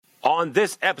On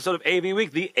this episode of AV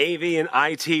Week, the AV and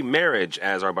IT marriage,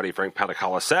 as our buddy Frank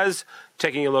Patakala says,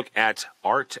 taking a look at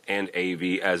art and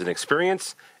AV as an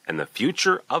experience and the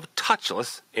future of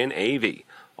touchless in AV.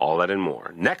 All that and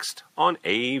more next on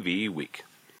AV Week.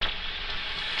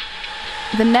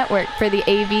 The network for the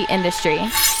AV industry.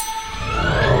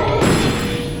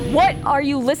 What are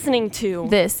you listening to?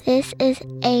 This is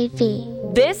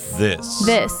AV. This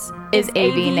is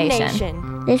AV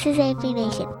Nation. This is AV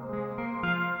Nation.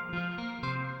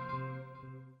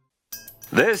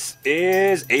 This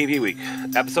is AV Week,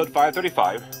 episode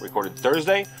 535, recorded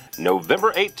Thursday,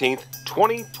 November 18th,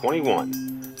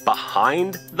 2021.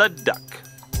 Behind the Duck.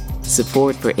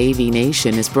 Support for AV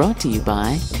Nation is brought to you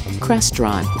by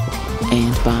Crestron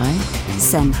and by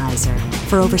Sennheiser.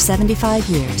 For over 75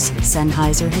 years,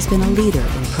 Sennheiser has been a leader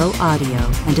in pro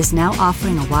audio and is now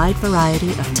offering a wide variety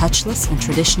of touchless and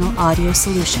traditional audio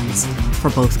solutions for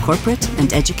both corporate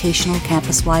and educational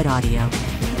campus-wide audio.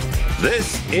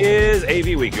 This is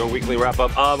AV Week, your weekly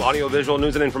wrap-up of audiovisual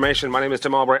news and information. My name is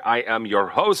Tim Albright. I am your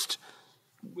host.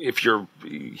 If you're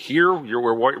here,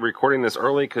 we're recording this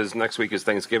early because next week is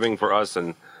Thanksgiving for us,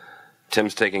 and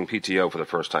Tim's taking PTO for the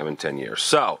first time in 10 years.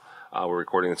 So we're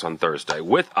recording this on Thursday.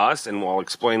 With us, and I'll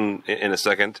explain in a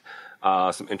second,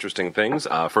 some interesting things.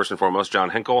 First and foremost, John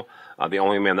Hinkle, the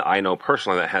only man that I know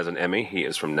personally that has an Emmy. He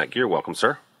is from Netgear. Welcome,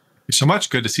 sir. Thank you so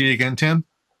much. Good to see you again, Tim.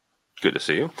 Good to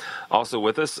see you. Also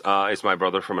with us is my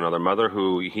brother from another mother,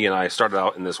 who he and I started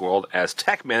out in this world as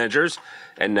tech managers,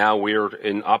 and now we're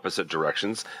in opposite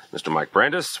directions. Mr. Mike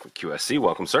Brandis from QSC.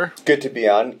 Welcome, sir. Good to be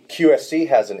on. QSC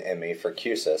has an Emmy for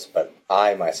QSYS, but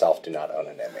I myself do not own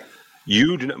an Emmy.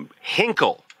 You do not.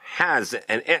 Hinkle has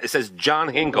an. It says John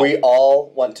Hinkle. We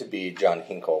all want to be John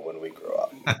Hinkle when we grow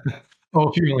up. Oh,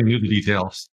 if you really knew the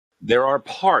details. There are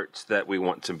parts that we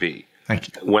want to be.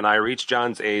 Thank you. When I reach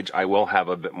John's age, I will have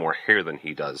a bit more hair than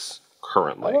he does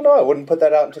currently. I don't know. I wouldn't put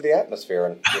that out into the atmosphere.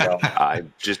 And I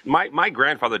just my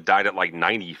grandfather died at like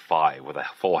 95 with a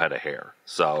full head of hair,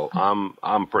 so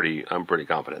I'm pretty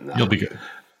confident in that. You'll be good.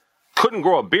 Couldn't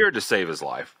grow a beard to save his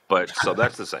life, but so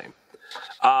that's the same.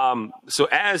 So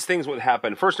as things would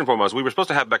happen, first and foremost, we were supposed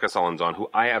to have Becca Sullins on, who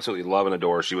I absolutely love and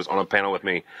adore. She was on a panel with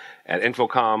me at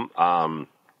Infocom.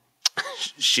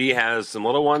 She has some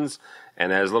little ones.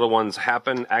 And as little ones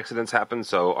happen, accidents happen.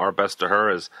 So our best to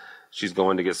her is she's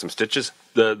going to get some stitches.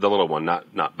 The little one,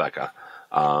 not Becca.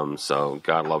 So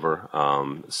God love her.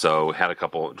 So had a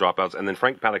couple dropouts, and then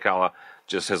Frank Patakala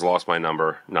just has lost my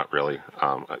number. Not really.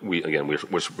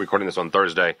 We're recording this on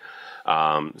Thursday.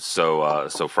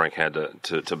 So Frank had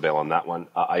to bail on that one.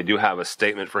 I do have a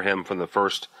statement for him from the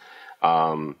first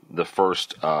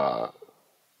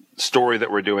story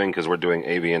that we're doing, because we're doing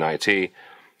AV and IT,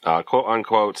 quote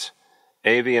unquote.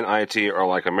 AV and IT are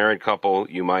like a married couple.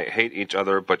 You might hate each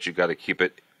other, but you got to keep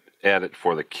it at it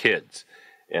for the kids.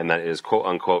 And that is quote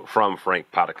unquote from Frank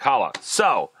Patakala.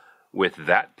 So with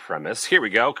that premise, here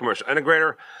we go. Commercial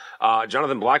integrator.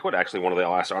 Jonathan Blackwood, actually one of the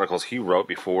last articles he wrote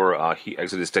before he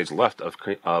exited stage left of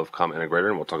Com Integrator,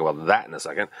 and we'll talk about that in a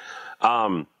second.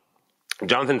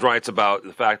 Jonathan writes about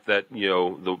the fact that,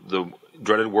 the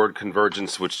dreaded word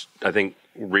convergence, which I think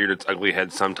reared its ugly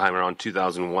head sometime around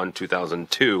 2001,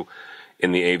 2002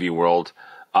 in the AV world.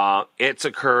 It's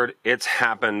occurred. It's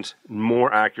happened.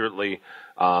 More accurately,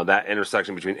 that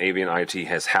intersection between AV and IT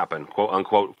has happened, quote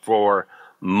unquote, for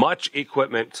much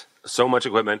equipment, so much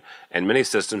equipment, and many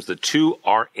systems. The two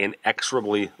are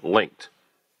inexorably linked.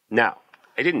 Now,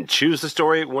 I didn't choose the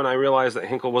story when I realized that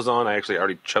Hinkle was on. I actually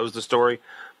already chose the story,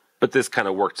 but this kind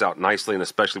of works out nicely, and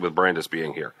especially with Brandis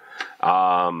being here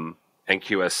and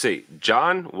QSC.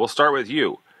 John, we'll start with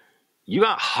you. You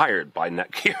got hired by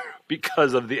Netgear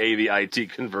because of the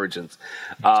AV-IT convergence.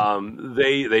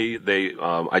 They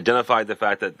identified the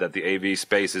fact that the AV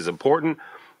space is important,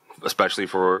 especially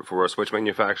for a switch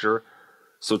manufacturer.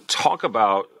 So talk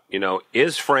about,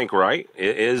 is Frank right?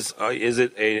 Is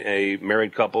it a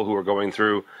married couple who are going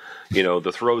through,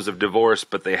 the throes of divorce,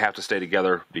 but they have to stay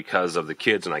together because of the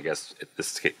kids? And I guess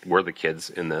we're the kids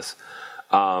in this.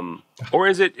 Or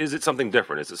is it something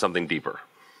different? Is it something deeper?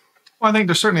 Well, I think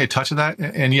there's certainly a touch of that.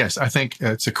 And yes, I think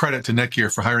it's a credit to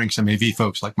Netgear for hiring some AV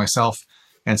folks like myself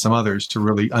and some others to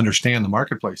really understand the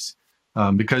marketplace.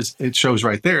 Because it shows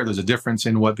right there's a difference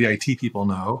in what the IT people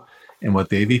know and what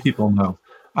the AV people know.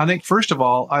 I think, first of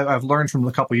all, I've learned from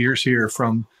a couple of years here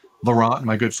from Laurent,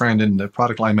 my good friend and the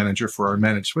product line manager for our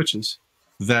managed switches,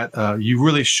 that you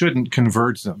really shouldn't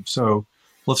converge them. So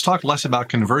let's talk less about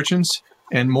convergence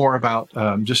and more about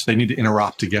just they need to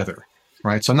interop together,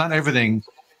 right? So not everything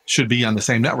should be on the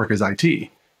same network as IT.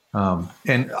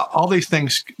 And all these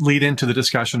things lead into the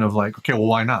discussion of like, okay, well,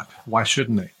 why not? Why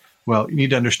shouldn't they? Well, you need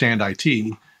to understand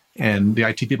IT, and the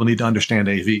IT people need to understand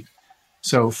AV.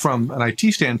 So from an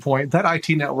IT standpoint, that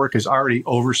IT network is already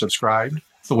oversubscribed.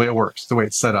 It's the way it works, the way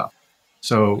it's set up.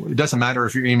 So it doesn't matter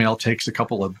if your email takes a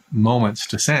couple of moments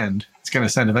to send, it's going to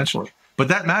send eventually. But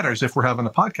that matters if we're having a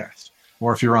podcast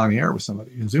or if you're on the air with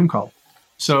somebody, a Zoom call.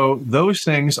 So those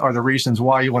things are the reasons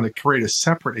why you want to create a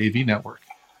separate AV network.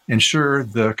 Ensure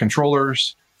the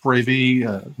controllers for AV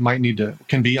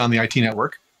can be on the IT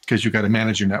network, because you've got to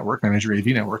manage your network, manage your AV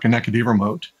network, and that can be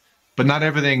remote. But not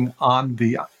everything on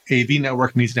the AV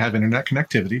network needs to have internet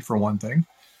connectivity, for one thing.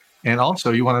 And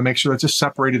also, you want to make sure it's just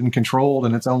separated and controlled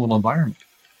in its own little environment,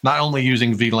 not only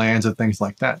using VLANs and things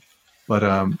like that. But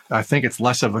I think it's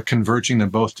less of a converging them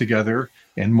both together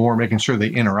and more making sure they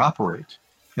interoperate.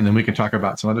 And then we can talk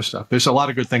about some other stuff. There's a lot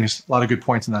of good things, a lot of good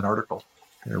points in that article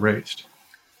that are raised.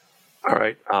 All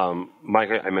right. Mike,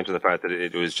 I mentioned the fact that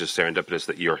it was just serendipitous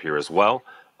that you're here as well.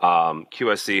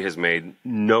 QSC has made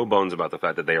no bones about the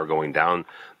fact that they are going down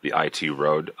the IT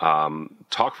road.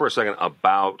 Talk for a second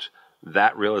about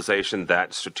that realization,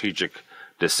 that strategic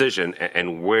decision,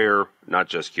 and where not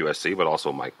just QSC, but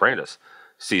also Mike Brandis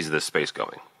sees this space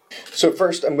going. So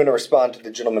first, I'm going to respond to the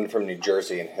gentleman from New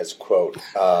Jersey and his quote.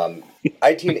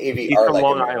 IT and AV He's are from like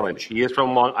Long a Island. marriage. He is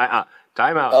from Long Island.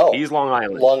 Time out. Oh, He's Long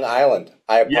Island. Long Island.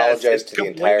 I apologize Yes, to the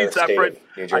entire state of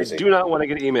New Jersey. I do not want to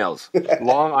get emails.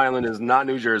 Long Island is not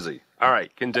New Jersey. All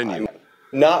right, continue.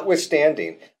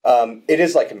 Notwithstanding, it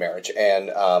is like a marriage, and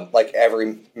like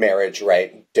every marriage,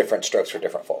 right, different strokes for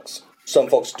different folks. Some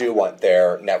folks do want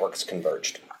their networks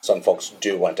converged. Some folks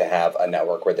do want to have a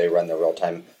network where they run their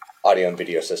real-time audio and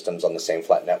video systems on the same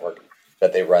flat network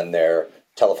that they run their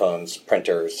telephones,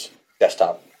 printers,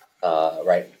 desktop,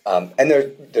 right? And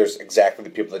there's exactly the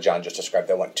people that John just described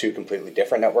that want two completely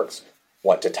different networks,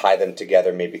 want to tie them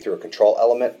together maybe through a control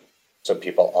element, so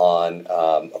people on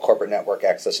a corporate network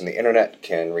accessing the internet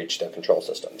can reach their control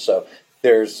system. So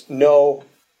there's no,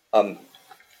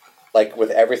 like with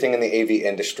everything in the AV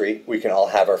industry, we can all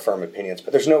have our firm opinions,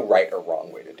 but there's no right or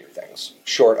wrong way to do things.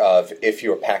 Short of if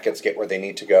your packets get where they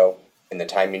need to go in the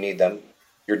time you need them,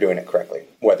 you're doing it correctly,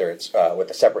 whether it's with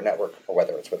a separate network or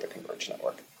whether it's with a converged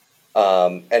network.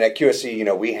 And at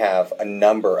QSC, we have a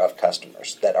number of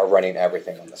customers that are running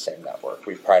everything on the same network.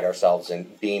 We pride ourselves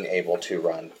in being able to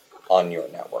run on your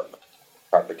network.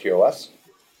 Proper QoS,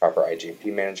 proper IGP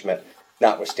management,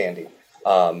 notwithstanding.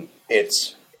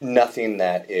 It's nothing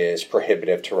that is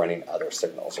prohibitive to running other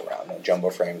signals around. No jumbo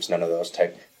frames, none of those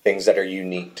type things that are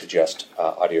unique to just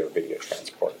audio or video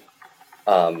transport.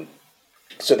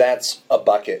 So that's a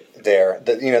bucket there.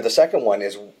 The second one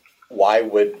is, why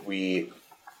would we,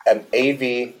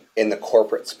 AV in the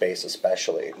corporate space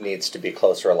especially needs to be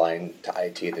closer aligned to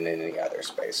IT than in any other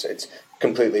space. It's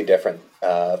completely different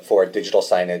for digital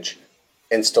signage,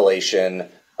 installation,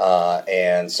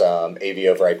 and some AV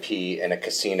over IP in a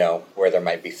casino where there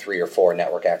might be 3 or 4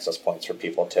 network access points for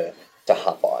people to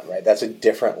hop on, right? That's a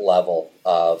different level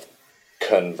of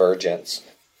convergence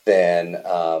than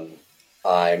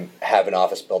I have an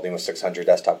office building with 600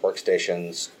 desktop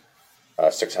workstations,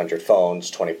 600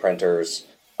 phones, 20 printers,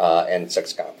 and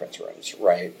 6 conference rooms,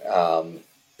 right?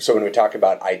 So when we talk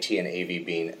about IT and AV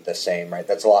being the same, right,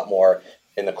 that's a lot more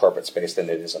in the corporate space than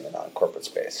it is in the non-corporate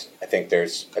space. I think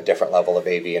there's a different level of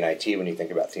AV and IT when you think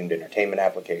about themed entertainment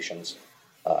applications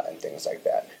and things like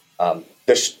that.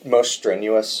 The most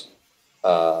strenuous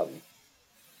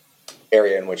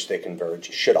area in which they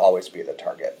converge should always be the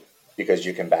target, because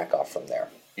you can back off from there.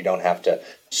 You don't have to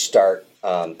start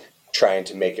trying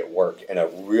to make it work in a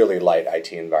really light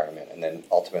IT environment and then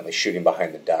ultimately shooting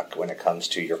behind the duck when it comes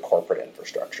to your corporate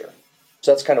infrastructure.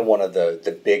 So that's kind of one of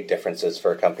the big differences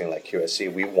for a company like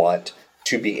QSC. We want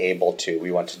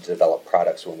to develop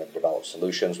products, we want to develop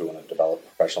solutions, we want to develop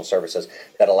professional services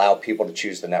that allow people to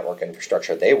choose the network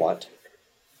infrastructure they want,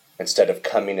 instead of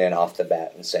coming in off the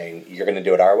bat and saying, you're going to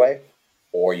do it our way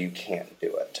or you can't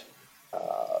do it.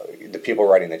 The people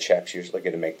writing the checks usually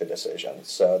get to make the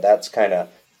decisions. So that's kind of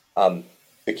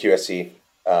the QSC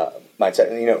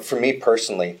mindset. And, for me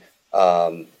personally,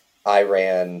 I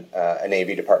ran an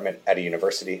AV department at a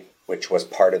university, which was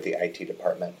part of the IT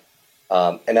department.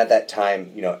 And at that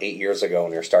time, 8 years ago,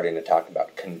 when we were starting to talk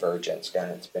about convergence, God,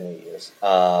 it's been 8 years,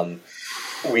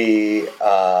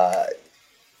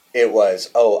 it was,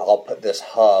 I'll put this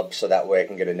hub so that way I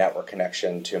can get a network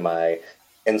connection to my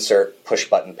insert push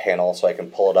button panel so I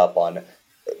can pull it up on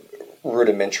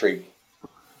rudimentary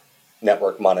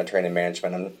network monitoring and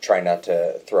management. I'm trying not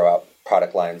to throw out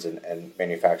product lines and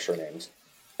manufacturer names.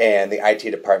 And the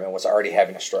IT department was already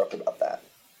having a stroke about that,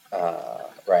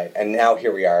 right? And now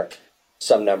here we are,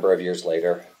 some number of years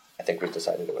later, I think we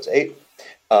decided it was 8.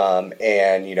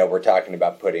 And, we're talking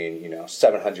about putting,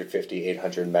 750,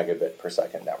 800 megabit per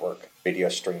second network video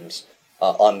streams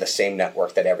on the same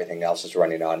network that everything else is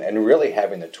running on, and really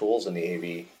having the tools in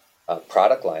the AV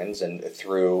product lines and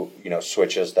through,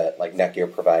 switches that like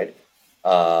Netgear provide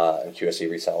and QSE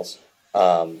resells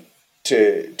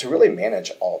to really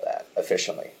manage all that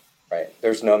efficiently, right?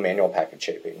 There's no manual packet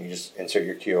shaping. You just insert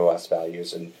your QoS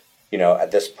values and,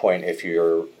 at this point, if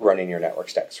you're running your network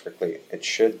stack strictly, it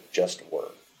should just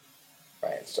work,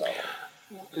 right? So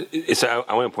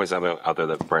I want to point something out there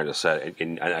that Brandon said,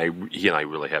 and he and I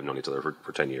really have known each other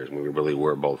for 10 years, and we really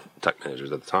were both tech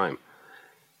managers at the time.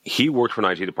 He worked for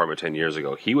an IT department 10 years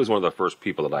ago. He was one of the first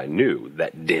people that I knew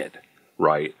that did,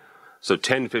 right? So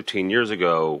 10, 15 years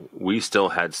ago, we still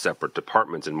had separate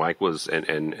departments, and Mike was,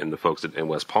 and the folks in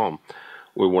West Palm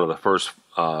were one of the first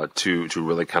to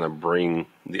really kind of bring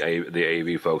the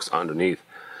AV folks underneath.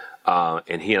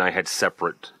 And he and I had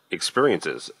separate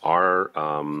experiences. Our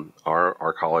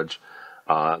college,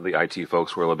 the IT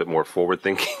folks were a little bit more forward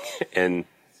thinking, and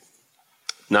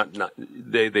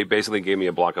they basically gave me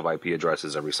a block of IP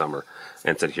addresses every summer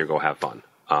and said, "Here, go have fun,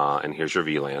 and here's your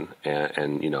VLAN,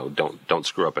 and don't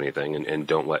screw up anything, and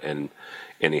don't let in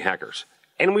any hackers."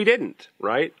 And we didn't,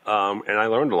 right? And I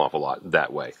learned an awful lot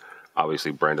that way.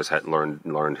 Obviously, Brandis had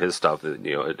learned his stuff, a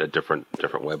different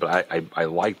way. But I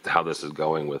liked how this is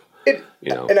going with.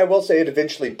 And I will say it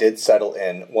eventually did settle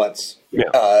in once,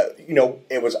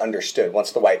 it was understood.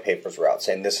 Once the white papers were out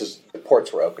saying the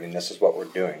ports were opening, this is what we're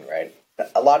doing, right?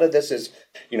 A lot of this is,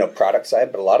 product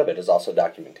side, but a lot of it is also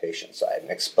documentation side and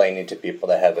explaining to people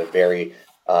that have a very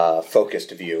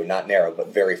focused view, not narrow, but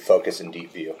very focused and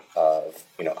deep view of,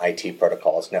 IT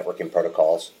protocols, networking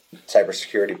protocols,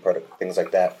 cybersecurity things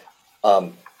like that.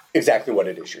 Exactly what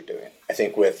it is you're doing. I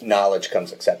think with knowledge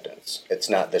comes acceptance. It's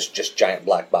not this just giant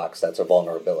black box that's a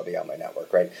vulnerability on my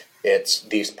network, right? It's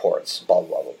these ports, blah,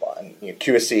 blah, blah, blah. And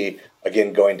QSE,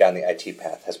 again, going down the IT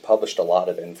path, has published a lot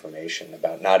of information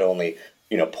about not only,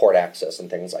 port access and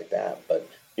things like that, but,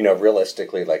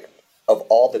 realistically, like, of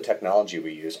all the technology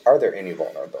we use, are there any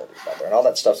vulnerabilities out there? And all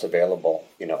that stuff's available,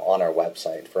 on our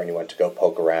website for anyone to go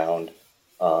poke around.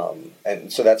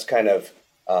 And so that's kind of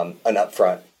an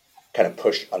upfront kind of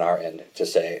push on our end to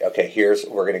say, okay,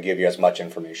 we're going to give you as much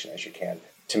information as you can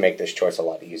to make this choice a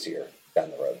lot easier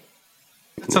down the road.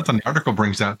 Something the article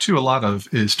brings out too, a lot of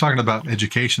is talking about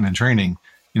education and training.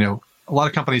 A lot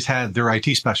of companies had their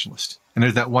IT specialist, and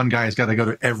there's that one guy who's got to go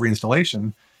to every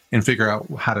installation and figure out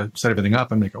how to set everything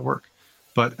up and make it work.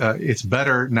 But it's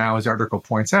better now, as the article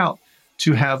points out,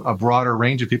 to have a broader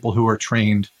range of people who are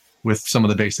trained with some of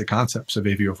the basic concepts of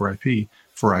AV over IP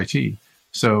for IT.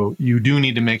 So you do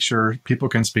need to make sure people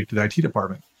can speak to the IT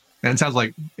department. And it sounds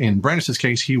like in Brandis'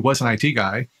 case, he was an IT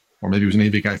guy, or maybe he was an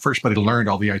AV guy first, but he learned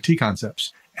all the IT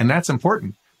concepts. And that's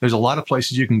important. There's a lot of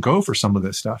places you can go for some of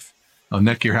this stuff.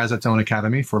 Netgear has its own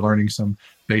academy for learning some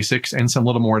basics and some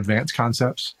little more advanced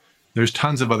concepts. There's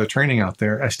tons of other training out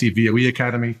there. AVWeek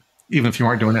Academy, even if you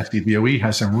aren't doing AVWeek,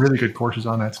 has some really good courses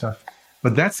on that stuff.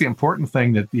 But that's the important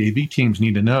thing that the AV teams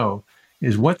need to know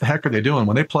is what the heck are they doing?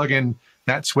 When they plug in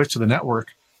that switch to the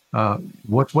network,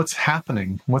 what's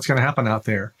happening? What's going to happen out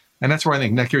there? And that's where I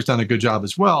think Netgear's done a good job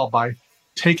as well by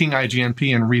taking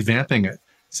IGMP and revamping it,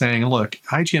 saying, look,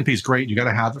 IGMP is great. You got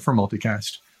to have it for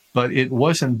multicast, but it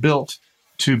wasn't built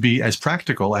to be as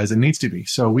practical as it needs to be.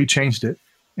 So we changed it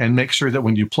and make sure that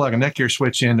when you plug a Netgear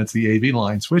switch in, it's the AV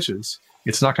line switches.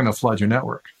 It's not going to flood your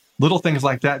network. Little things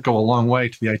like that go a long way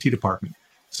to the IT department.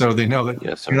 So they know that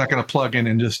you're not going to plug in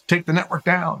and just take the network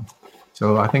down.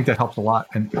 So I think that helps a lot.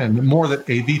 And the more that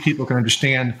AV people can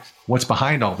understand what's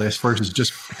behind all this versus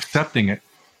just accepting it,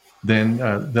 then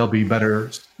they'll be better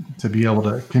to be able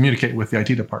to communicate with the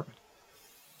IT department.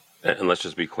 And let's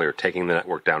just be clear, taking the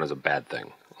network down is a bad thing.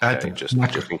 Okay? Bad thing. Just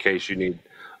in case you need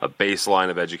a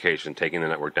baseline of education, taking the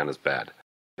network down is bad.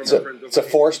 It's a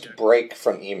forced break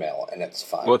from email, and it's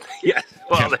fine. Well, yes.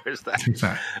 Well, there's that.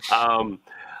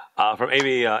 From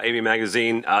AV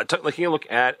Magazine, taking a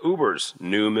look at Uber's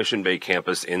new Mission Bay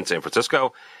campus in San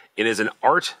Francisco. It is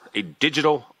a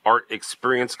digital art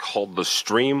experience called The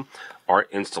Stream Art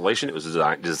Installation. It was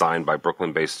designed by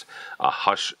Brooklyn-based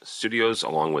Hush Studios,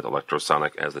 along with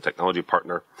Electrosonic as the technology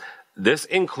partner. This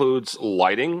includes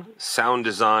lighting, sound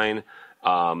design,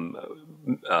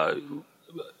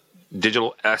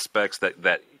 digital aspects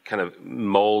that kind of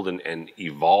mold and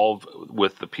evolve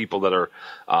with the people that are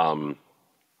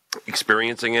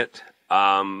experiencing it.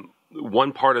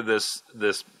 One part of this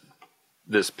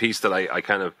piece that I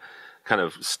kind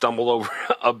of stumbled over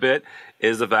a bit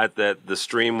is the fact that the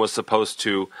stream was supposed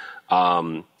to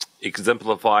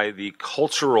exemplify the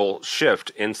cultural shift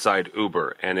inside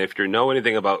Uber. And if you know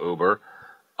anything about Uber,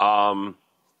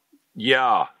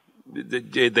 yeah,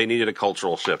 they needed a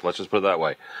cultural shift. Let's just put it that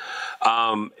way.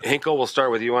 Hinkle, we'll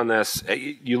start with you on this.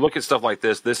 You look at stuff like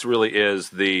this. This really is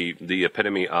the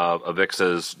epitome of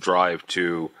Avixa's drive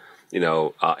to,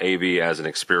 AV as an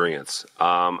experience.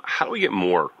 How do we get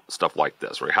more stuff like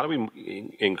this? Right? How do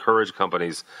we encourage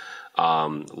companies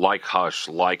like Hush,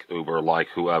 like Uber, like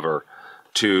whoever,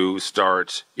 to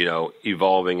start,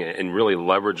 evolving and really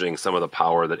leveraging some of the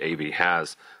power that AV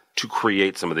has to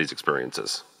create some of these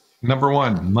experiences? Number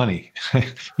one, money.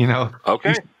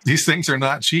 Okay. These things are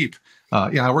not cheap.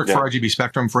 I worked for RGB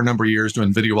Spectrum for a number of years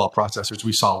doing video wall processors.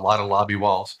 We saw a lot of lobby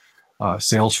walls.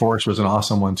 Salesforce was an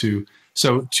awesome one too.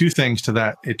 So two things to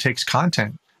that. It takes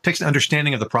content, it takes an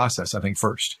understanding of the process, I think,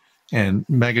 first. And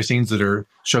magazines that are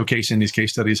showcasing these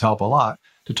case studies help a lot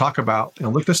to talk about,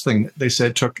 look, this thing, they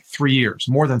said took 3 years,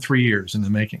 more than 3 years in the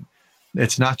making.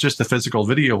 It's not just the physical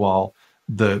video wall,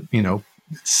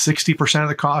 60% of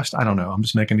the cost, I don't know, I'm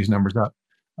just making these numbers up.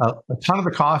 A ton of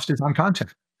the cost is on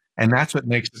content. And that's what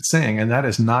makes it sing. And that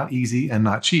is not easy and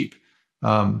not cheap.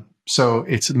 So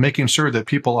it's making sure that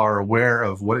people are aware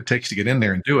of what it takes to get in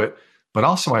there and do it. But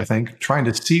also, I think, trying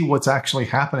to see what's actually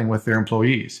happening with their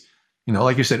employees.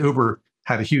 Like you said, Uber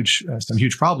had some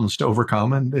huge problems to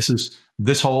overcome. And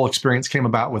this whole experience came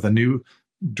about with a new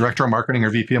director of marketing or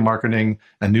VP of marketing,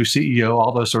 a new CEO,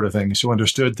 all those sort of things, who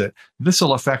understood that this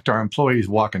will affect our employees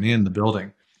walking in the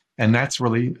building. And that's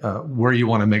really where you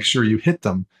want to make sure you hit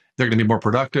them. They're going to be more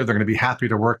productive. They're going to be happy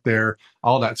to work there,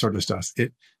 all that sort of stuff.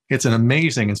 It's an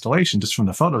amazing installation just from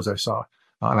the photos I saw.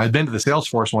 And I've been to the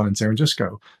Salesforce one in San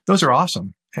Francisco. Those are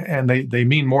awesome. And they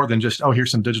mean more than just,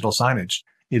 here's some digital signage.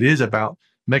 It is about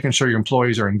making sure your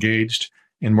employees are engaged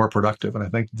and more productive. And I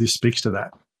think this speaks to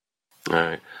that. All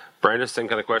right. Brandon, same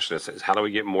kind of question. Is how do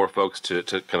we get more folks to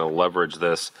kind of leverage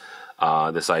this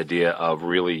idea of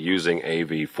really using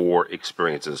AV for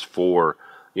experiences, for,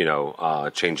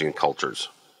 changing cultures?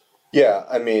 Yeah,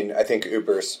 I think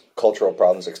Uber's cultural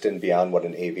problems extend beyond what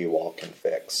an AV wall can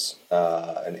fix,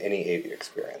 and any AV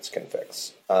experience can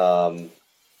fix.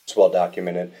 It's well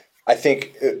documented. I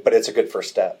think, but it's a good first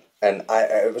step. And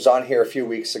I was on here a few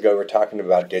weeks ago, we're talking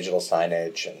about digital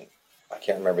signage, and I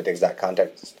can't remember the exact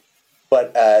context.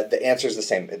 But the answer is the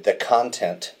same. The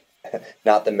content,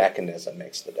 not the mechanism,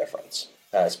 makes the difference,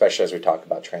 especially as we talk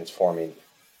about transforming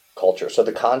culture. So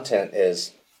the content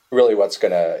is really what's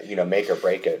going to make or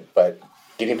break it. But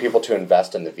getting people to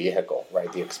invest in the vehicle,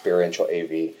 right, the experiential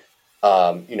AV.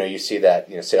 You see that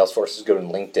Salesforce is good, and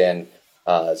LinkedIn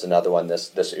is another one.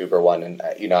 This Uber one, and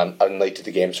I'm late to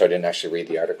the game, so I didn't actually read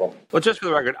the article. Well, just for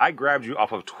the record, I grabbed you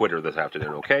off of Twitter this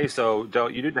afternoon. Okay, so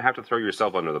you didn't have to throw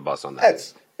yourself under the bus on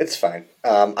that. It's fine.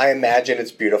 I imagine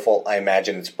it's beautiful. I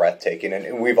imagine it's breathtaking,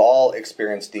 and we've all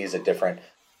experienced these at different,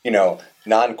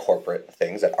 non-corporate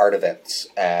things, at art events,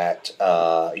 at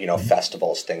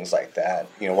festivals, things like that.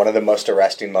 One of the most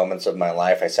arresting moments of my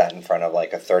life, I sat in front of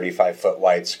like a 35-foot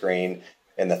wide screen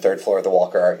in the third floor of the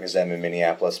Walker Art Museum in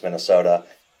Minneapolis, Minnesota,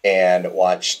 and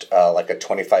watched like a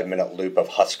 25-minute loop of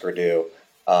Husker Du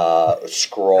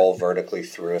scroll vertically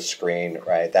through a screen,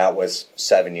 right? That was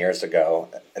 7 years ago,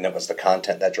 and it was the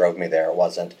content that drove me there. It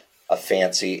wasn't a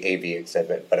fancy AV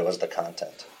exhibit, but it was the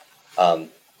content.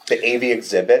 The AV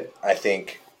exhibit, I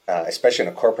think, especially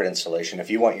in a corporate installation, if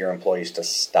you want your employees to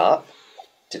stop,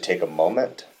 to take a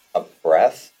moment, a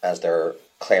breath, as they're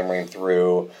clamoring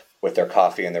through with their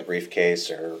coffee in their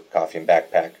briefcase, or coffee and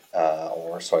backpack,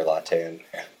 or soy latte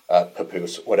and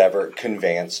papoose, whatever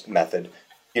conveyance method,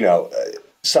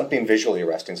 something visually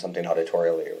arresting, something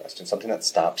auditorially arresting, something that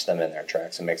stops them in their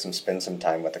tracks and makes them spend some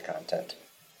time with the content,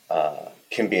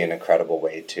 can be an incredible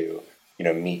way to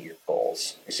meet your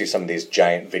goals. You see some of these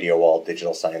giant video wall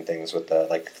digital sign things with the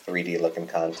 3D looking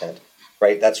content,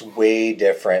 right? That's way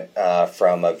different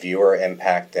from a viewer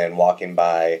impact than walking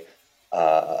by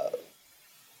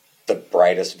the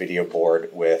brightest video board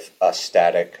with a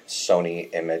static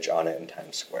Sony image on it in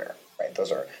Times Square, right?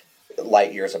 Those are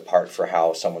light years apart for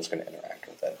how someone's going to interact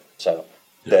with it. So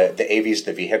the AV is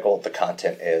the vehicle, the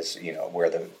content is, where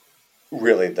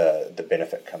the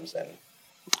benefit comes in.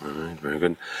 All right, very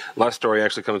good. Last story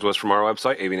actually comes to us from our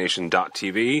website,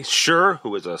 avnation.tv. Shure,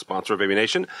 who is a sponsor of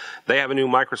AVNation, they have a new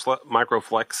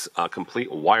Microflex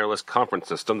complete wireless conference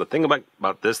system. The thing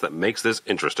about this that makes this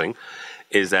interesting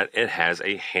is that it has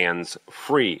a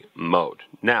hands-free mode.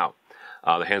 Now,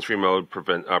 the hands-free mode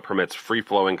permits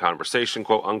free-flowing conversation,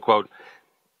 quote unquote,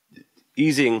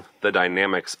 easing the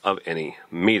dynamics of any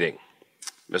meeting.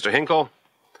 Mr. Hinkle,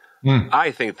 I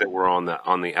think that we're on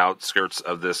the outskirts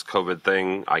of this COVID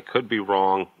thing. I could be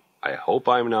wrong. I hope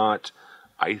I'm not.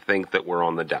 I think that we're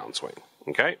on the downswing.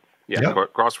 Okay? Yeah,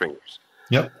 Yep. cross fingers.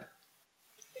 Yep.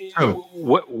 Oh.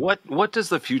 What does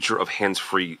the future of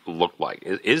hands-free look like?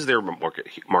 Is there a market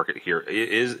here?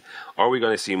 Are we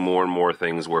going to see more and more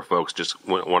things where folks just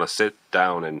want to sit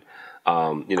down and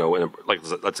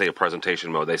let's say a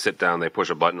presentation mode, they sit down, they push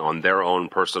a button on their own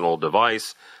personal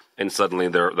device, and suddenly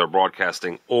they're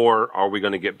broadcasting? Or are we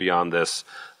going to get beyond this?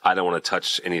 I don't want to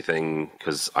touch anything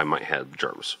because I might have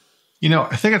germs.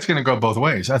 I think it's going to go both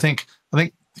ways. I think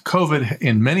COVID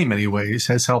in many, many ways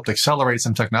has helped accelerate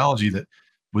some technology that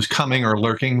was coming or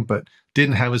lurking, but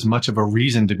didn't have as much of a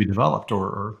reason to be developed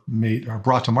or made or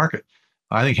brought to market.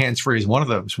 I think hands-free is one of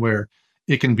those where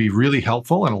it can be really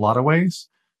helpful in a lot of ways.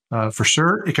 For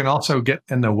sure, it can also get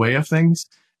in the way of things.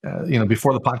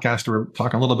 Before the podcast, we were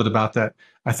talking a little bit about that.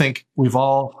 I think we've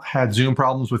all had Zoom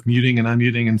problems with muting and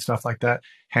unmuting and stuff like that.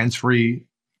 Hands-free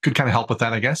could kind of help with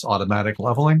that, I guess, automatic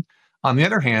leveling. On the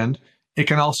other hand, it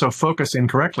can also focus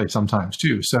incorrectly sometimes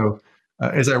too. So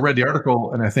as I read the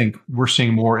article, and I think we're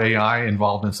seeing more AI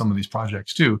involved in some of these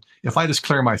projects too, if I just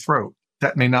clear my throat,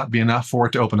 that may not be enough for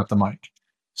it to open up the mic.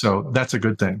 So that's a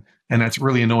good thing. And that's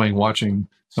really annoying watching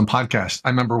some podcasts. I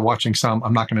remember watching some,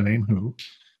 I'm not going to name who,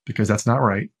 because that's not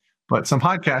right, but some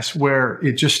podcasts where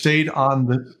it just stayed on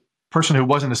the person who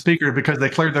wasn't a speaker because they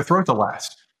cleared their throat the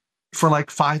last for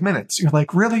like 5 minutes. You're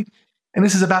like, really? And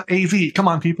this is about AV. Come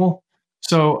on, people.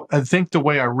 So I think the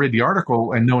way I read the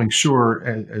article and knowing Shure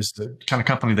as the kind of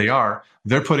company they are,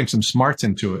 they're putting some smarts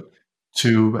into it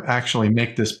to actually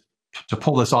make this, to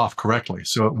pull this off correctly.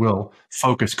 So it will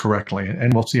focus correctly,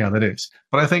 and we'll see how that is.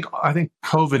 But I think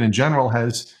COVID in general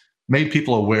has made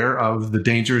people aware of the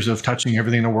dangers of touching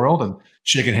everything in the world and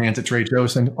shaking hands at trade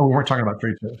shows. And we weren't talking about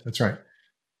trade shows. That's right.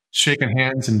 Shaking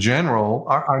hands in general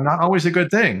are not always a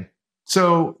good thing.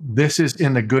 So this is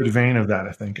in the good vein of that,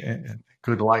 I think, and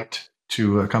good light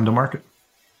to come to market.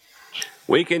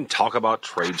 We can talk about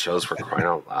trade shows for crying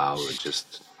out loud.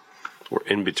 We're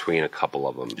in between a couple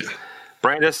of them. Yeah.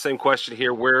 Brandis, same question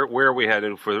here. Where are we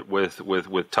heading with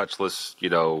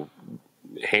touchless,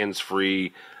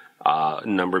 hands-free? A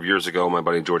number of years ago, my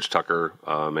buddy George Tucker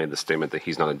made the statement that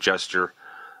he's not a gesture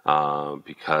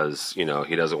because he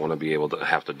doesn't want to be able to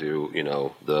have to do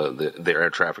the air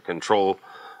traffic control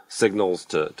signals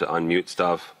to unmute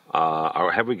stuff.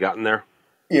 Have we gotten there?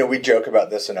 We joke about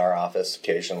this in our office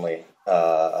occasionally,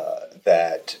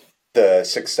 that the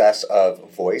success of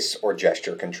voice or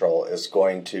gesture control is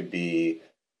going to be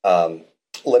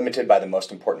limited by the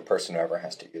most important person who ever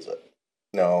has to use it.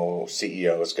 No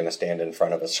CEO is going to stand in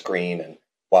front of a screen and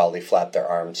wildly flap their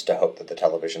arms to hope that the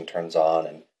television turns on.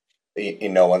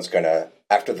 And no one's going to,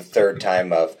 after the third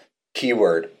time of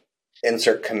keyword,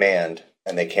 insert command,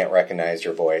 and they can't recognize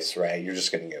your voice, right? You're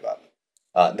just going to give up.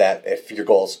 That if your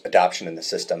goal is adoption in the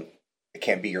system, it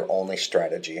can't be your only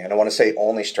strategy. And I want to say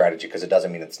only strategy because it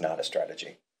doesn't mean it's not a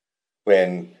strategy.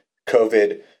 When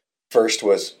COVID first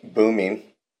was booming,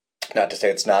 not to say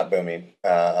it's not booming,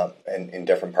 in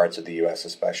different parts of the U.S.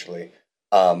 especially,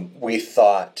 we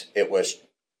thought it was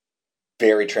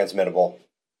very transmittable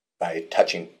by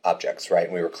touching objects, right?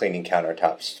 And we were cleaning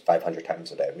countertops 500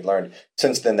 times a day. We learned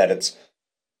since then that it's,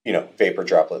 vapor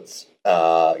droplets,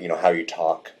 how you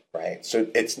talk, right? So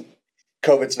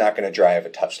COVID's not going to drive a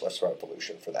touchless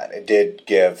revolution for that. It did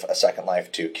give a second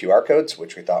life to QR codes,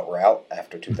 which we thought were out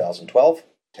after 2012,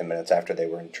 10 minutes after they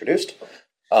were introduced.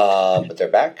 But they're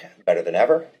back, better than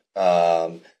ever.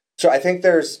 So I think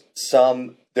there's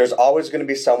always going to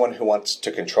be someone who wants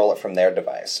to control it from their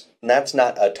device. And that's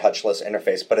not a touchless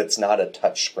interface, but it's not a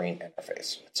touch screen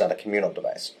interface. It's not a communal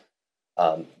device.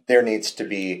 There needs to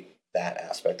be that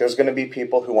aspect. There's going to be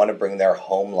people who want to bring their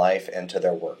home life into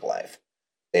their work life.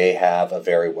 They have a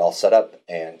very well set up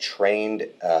and trained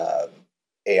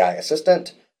AI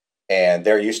assistant, and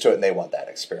they're used to it and they want that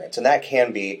experience. And that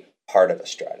can be part of a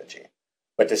strategy.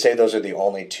 But to say those are the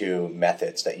only two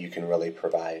methods that you can really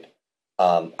provide,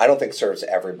 I don't think serves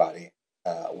everybody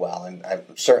well. And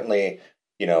I'm certainly,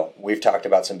 we've talked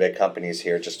about some big companies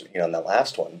here just, in the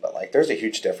last one, but there's a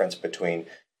huge difference between,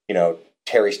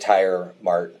 Terry's Tire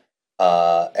Mart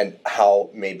and how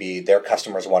maybe their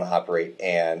customers want to operate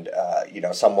and,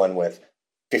 someone with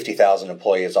 50,000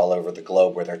 employees all over the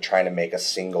globe where they're trying to make a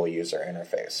single user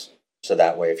interface. So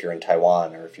that way, if you're in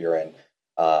Taiwan or if you're in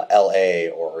LA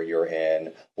or you're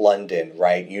in London,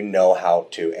 right, you know how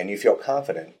to, and you feel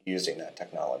confident using that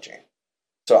technology.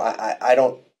 So I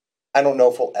don't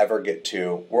know if we'll ever get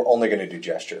to, we're only going to do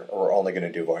gesture or we're only going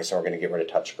to do voice and we're going to get rid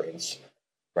of touchscreens,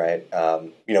 right?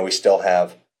 We still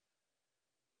have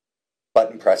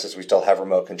button presses. We still have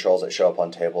remote controls that show up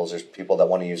on tables. There's people that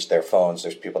want to use their phones.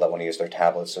 There's people that want to use their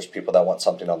tablets. There's people that want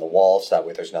something on the wall, so that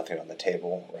way there's nothing on the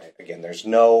table. Right? Again, there's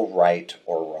no right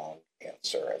or wrong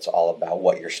answer. It's all about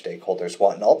what your stakeholders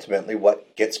want and ultimately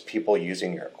what gets people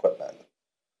using your equipment.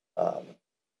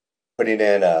 Putting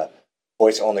in a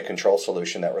voice-only control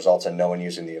solution that results in no one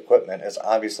using the equipment is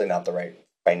obviously not the right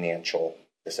financial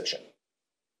decision.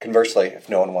 Conversely, if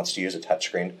no one wants to use a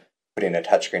touchscreen, putting a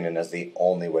touchscreen in as the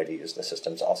only way to use the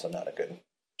system is also not a good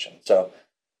option. So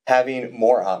having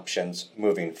more options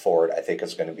moving forward, I think,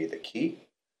 is going to be the key,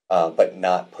 but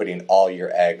not putting all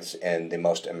your eggs in the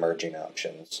most emerging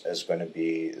options is going to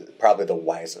be probably the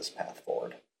wisest path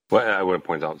forward. Well, I want to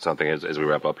point out something as we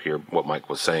wrap up here. What Mike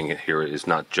was saying here is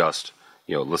not just,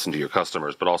 listen to your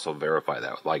customers, but also verify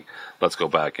that. Like, let's go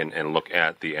back and look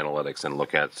at the analytics and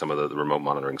look at some of the remote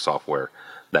monitoring software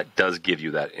that does give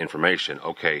you that information.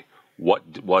 Okay, what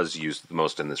was used the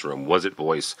most in this room? Was it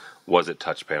voice? Was it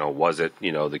touch panel? Was it, the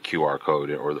QR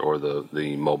code or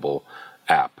the mobile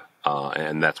app?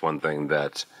 And that's one thing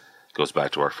that goes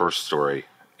back to our first story.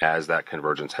 As that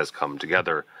convergence has come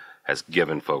together, has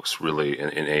given folks really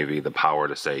in AV the power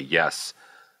to say, yes,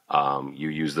 you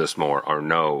use this more, or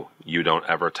no, you don't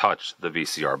ever touch the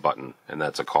VCR button. And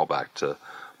that's a callback to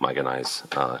Mike and I's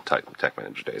Tech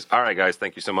Manager days. All right, guys,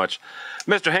 thank you so much.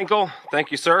 Mr. Henkel, thank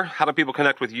you, sir. How do people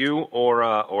connect with you or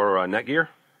Netgear?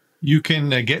 You can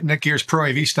get Netgear's Pro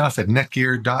AV stuff at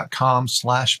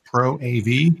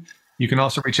netgear.com/ProAV. You can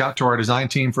also reach out to our design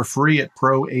team for free at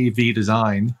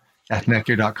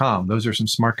proavdesign@netgear.com. Those are some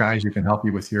smart guys who can help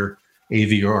you with your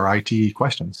AV or IT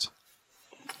questions.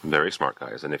 Very smart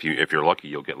guys. And if you're lucky,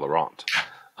 you'll get Laurent,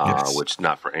 yes. Which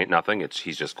ain't nothing.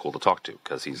 He's just cool to talk to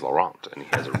because he's Laurent and he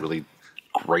has a really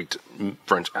great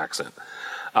French accent.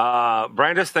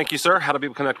 Brandis, thank you, sir. How do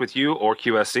people connect with you or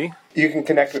QSC? You can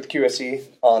connect with QSC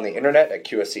on the internet at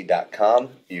qsc.com.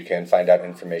 You can find out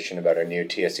information about our new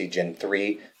TSC Gen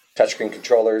 3 touchscreen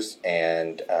controllers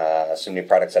and some new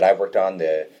products that I've worked on,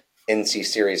 the NC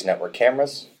Series network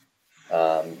cameras.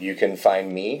 You can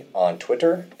find me on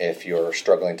Twitter if you're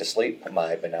struggling to sleep.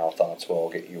 My banal thoughts will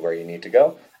get you where you need to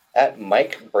go at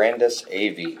Mike Brandis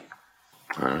AV.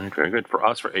 All right, very good. For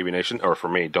us, for AV Nation, or for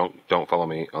me, don't follow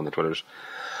me on the Twitters,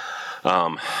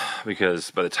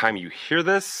 because by the time you hear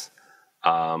this,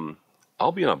 I'll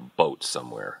be on a boat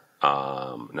somewhere.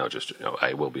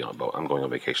 I will be on a boat. I'm going on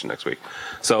vacation next week.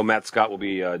 So Matt Scott will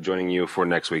be joining you for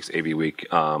next week's AV Week.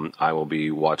 I will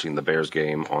be watching the Bears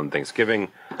game on Thanksgiving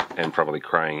and probably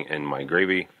crying in my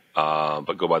gravy.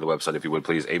 But go by the website if you would,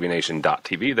 please,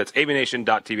 avnation.tv. That's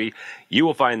avnation.tv. You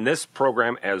will find this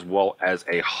program as well as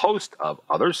a host of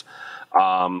others.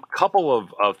 Couple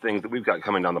of things that we've got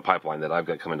coming down the pipeline, that I've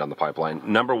got coming down the pipeline.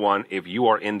 Number one, if you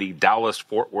are in the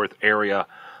Dallas-Fort Worth area,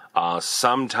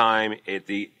 sometime at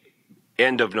the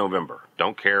end of November,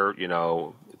 don't care, the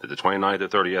 29th or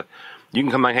 30th, you can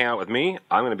come and hang out with me.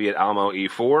 I'm going to be at Alamo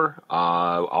E4.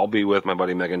 I'll be with my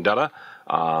buddy Megan Dutta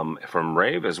from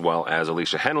Rave, as well as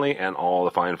Alicia Henley and all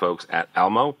the fine folks at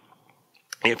Alamo.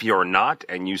 If you're not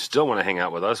and you still want to hang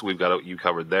out with us, we've got you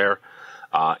covered there.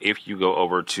 If you go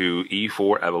over to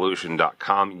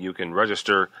e4evolution.com, you can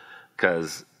register,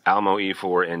 because Alamo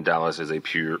E4 in Dallas is a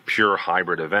pure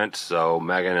hybrid event. So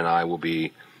Megan and I will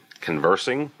be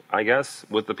conversing, I guess,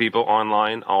 with the people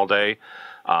online all day.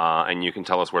 And you can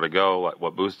tell us where to go,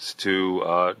 what booths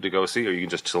to go see, or you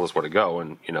can just tell us where to go,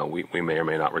 and we may or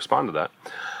may not respond to that.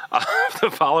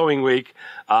 The following week,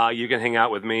 you can hang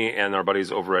out with me and our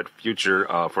buddies over at Future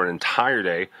for an entire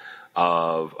day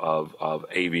of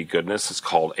AV goodness. It's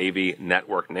called AV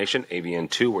Network Nation,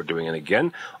 AVN2. We're doing it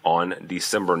again on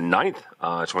December 9th,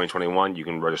 2021. You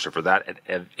can register for that at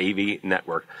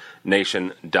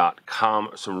avnetworknation.com.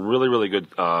 Some really, really good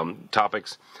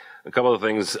topics. A couple of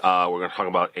things, we're going to talk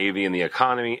about AV and the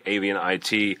economy, AV and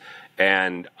IT,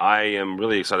 and I am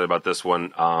really excited about this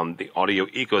one, the audio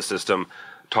ecosystem.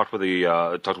 Talked with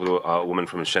a woman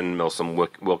from Shen Milsom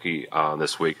Wilkie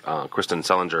this week, Kristen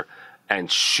Sellinger, and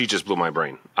she just blew my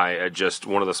brain. I just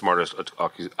one of the smartest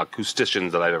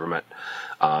acousticians that I've ever met.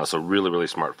 So really, really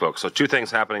smart folks. So two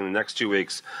things happening in the next 2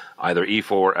 weeks, either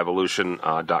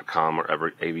e4evolution.com or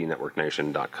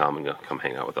avnetworknation.com, and come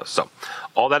hang out with us. So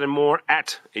all that and more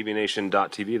at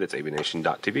avnation.tv. That's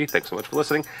avnation.tv. Thanks so much for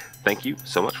listening. Thank you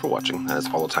so much for watching. That's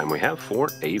all the time we have for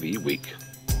AV Week.